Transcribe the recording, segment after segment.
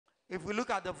If we look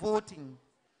at the voting,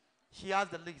 she has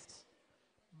the least.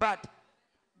 But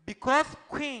because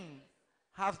Queen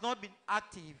has not been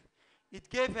active, it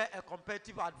gave her a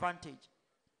competitive advantage.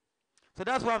 So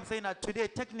that's why I'm saying that today,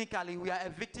 technically, we are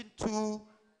evicting 2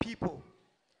 people.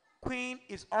 Queen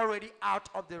is already out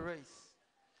of the race.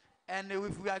 And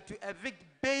if we are to evict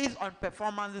based on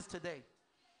performances today,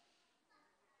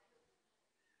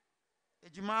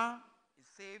 Ejima is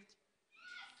saved,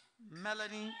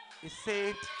 Melanie is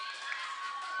saved,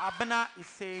 Abena is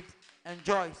saved, and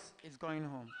Joyce is going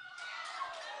home.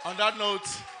 On that note,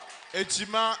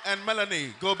 Ejima and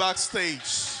Melanie go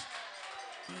backstage.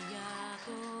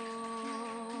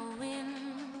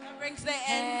 That brings the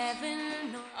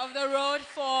end of the road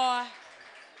for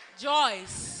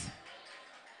Joyce.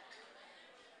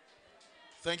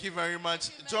 Thank you very much.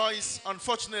 Joyce,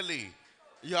 unfortunately,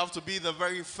 you have to be the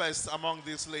very first among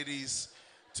these ladies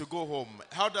to go home.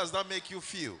 How does that make you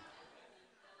feel?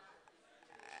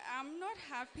 I'm not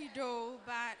happy though,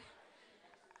 but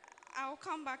I'll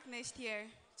come back next year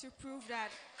to prove that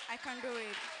I can do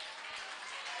it.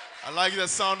 I like the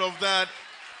sound of that.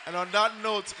 And on that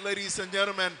note, ladies and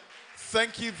gentlemen,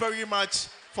 thank you very much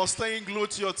for staying glued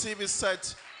to your TV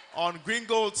set on Green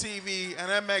Gold TV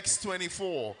and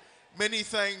MX24. Many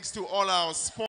thanks to all our sponsors.